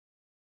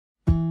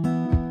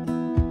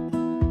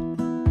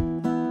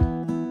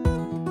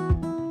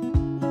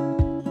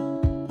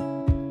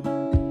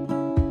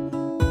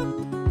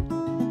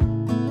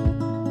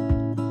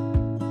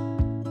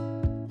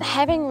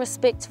Having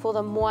respect for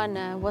the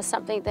moana was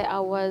something that I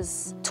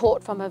was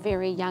taught from a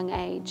very young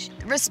age.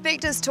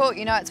 Respect is taught,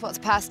 you know, it's what's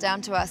passed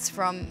down to us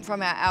from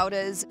our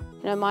elders.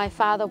 You know, my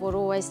father would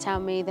always tell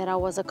me that I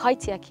was a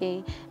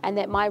kaitiaki and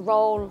that my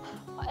role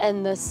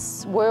in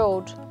this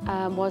world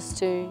was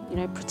to, you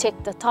know,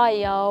 protect the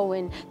taiao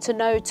and to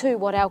know too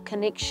what our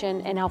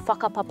connection and our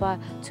whakapapa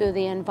to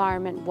the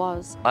environment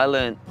was. I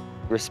learnt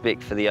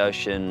respect for the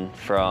ocean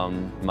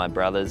from my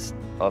brothers.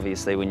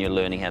 Obviously, when you're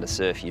learning how to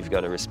surf, you've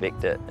got to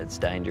respect it. It's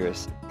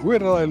dangerous. Where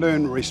did I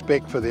learn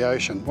respect for the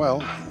ocean? Well,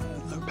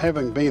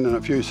 having been in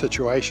a few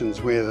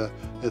situations where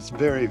it's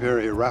very,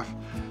 very rough,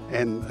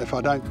 and if I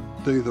don't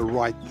do the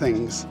right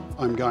things,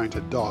 I'm going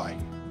to die.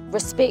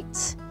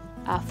 Respect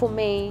for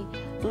me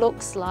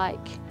looks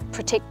like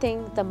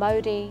protecting the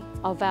mauri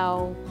of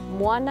our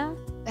moana.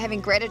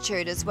 Having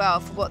gratitude as well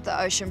for what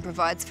the ocean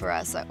provides for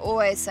us, like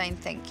always saying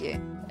thank you.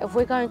 If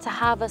we're going to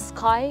harvest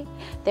kai,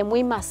 then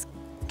we must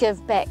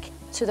give back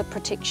to the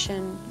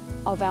protection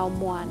of our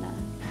moana.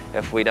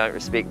 If we don't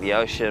respect the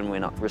ocean, we're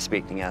not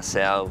respecting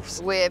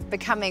ourselves. We're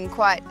becoming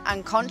quite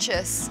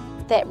unconscious.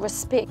 That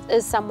respect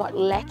is somewhat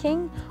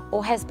lacking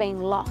or has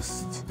been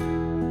lost.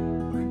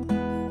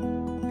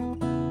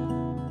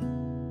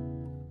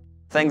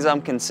 Things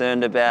I'm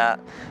concerned about,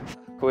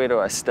 where do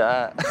I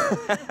start?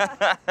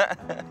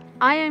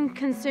 I am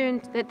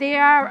concerned that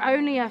there are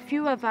only a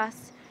few of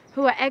us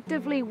who are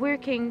actively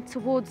working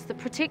towards the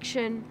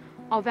protection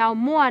of our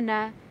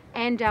moana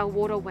and our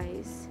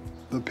waterways.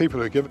 The people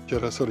who give it to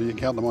you, sort of, you can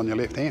count them on your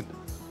left hand,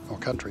 or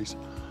countries.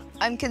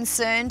 I'm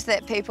concerned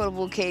that people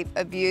will keep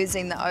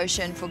abusing the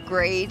ocean for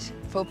greed,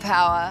 for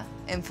power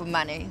and for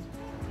money.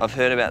 I've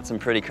heard about some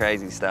pretty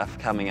crazy stuff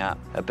coming up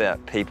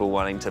about people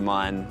wanting to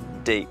mine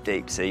deep,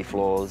 deep sea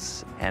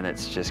floors, and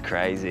it's just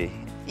crazy.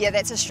 Yeah,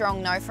 that's a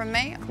strong no from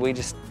me. We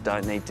just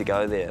don't need to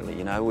go there,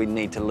 you know, we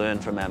need to learn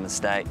from our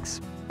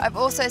mistakes. I've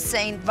also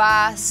seen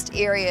vast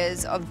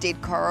areas of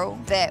dead coral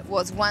that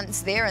was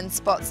once there in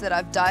spots that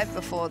I've dived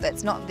before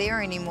that's not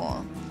there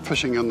anymore.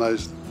 Fishing on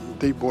those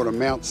deep water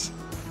mounts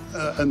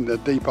in the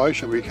deep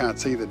ocean, we can't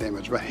see the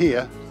damage, but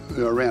here,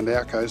 around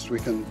our coast, we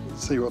can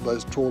see what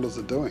those trawlers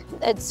are doing.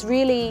 It's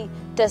really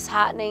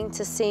disheartening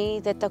to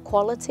see that the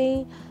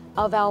quality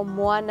of our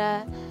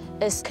moana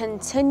is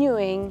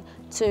continuing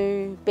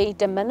to be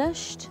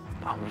diminished.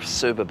 I'm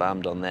super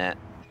bummed on that.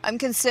 I'm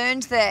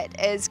concerned that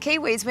as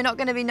Kiwis, we're not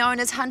going to be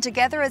known as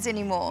hunter-gatherers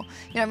anymore.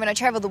 You know, when I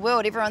travel the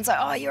world, everyone's like,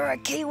 oh, you're a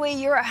Kiwi,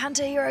 you're a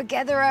hunter, you're a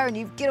gatherer, and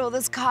you get all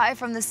this kai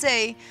from the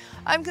sea.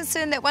 I'm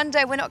concerned that one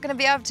day we're not going to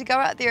be able to go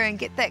out there and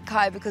get that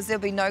kai because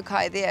there'll be no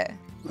kai there.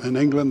 In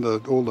England,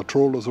 all the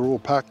trawlers are all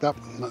parked up.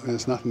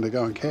 There's nothing to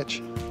go and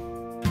catch.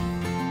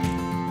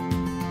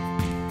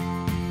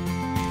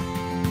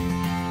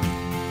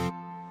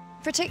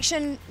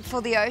 Protection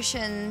for the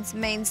oceans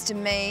means to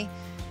me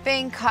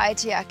being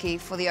kaitiaki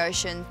for the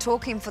ocean,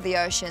 talking for the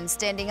ocean,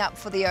 standing up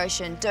for the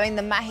ocean, doing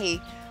the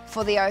mahi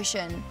for the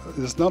ocean.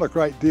 There's not a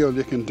great deal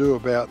you can do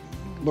about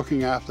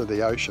looking after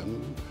the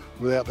ocean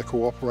without the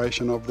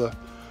cooperation of the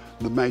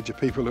major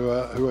people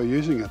who are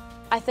using it.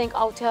 I think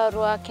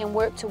Aotearoa can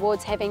work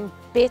towards having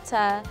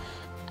better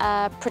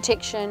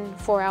protection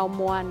for our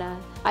moana.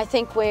 I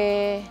think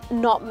we're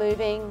not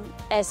moving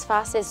as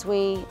fast as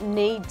we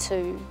need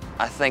to.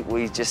 I think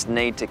we just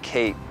need to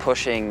keep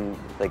pushing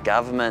the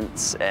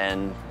governments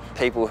and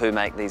people who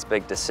make these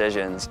big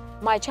decisions.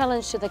 My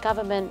challenge to the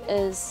government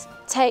is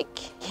take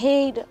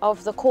heed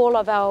of the call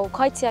of our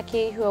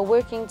kaitiaki who are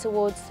working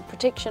towards the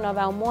protection of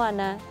our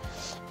moana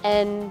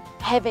and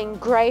having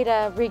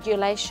greater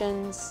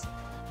regulations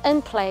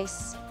in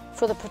place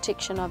for the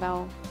protection of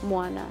our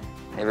moana.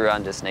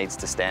 Everyone just needs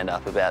to stand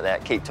up about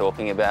that, keep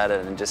talking about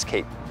it and just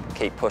keep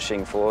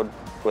pushing forward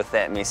with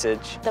that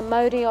message. The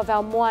mauri of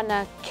our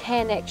moana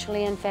can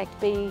actually in fact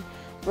be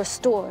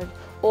restored.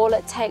 All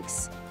it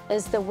takes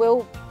is the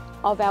will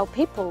of our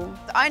people.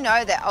 I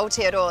know that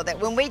Aotearoa, that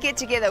when we get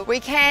together we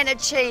can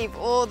achieve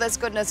all this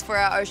goodness for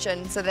our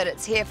ocean so that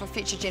it's here for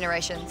future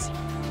generations.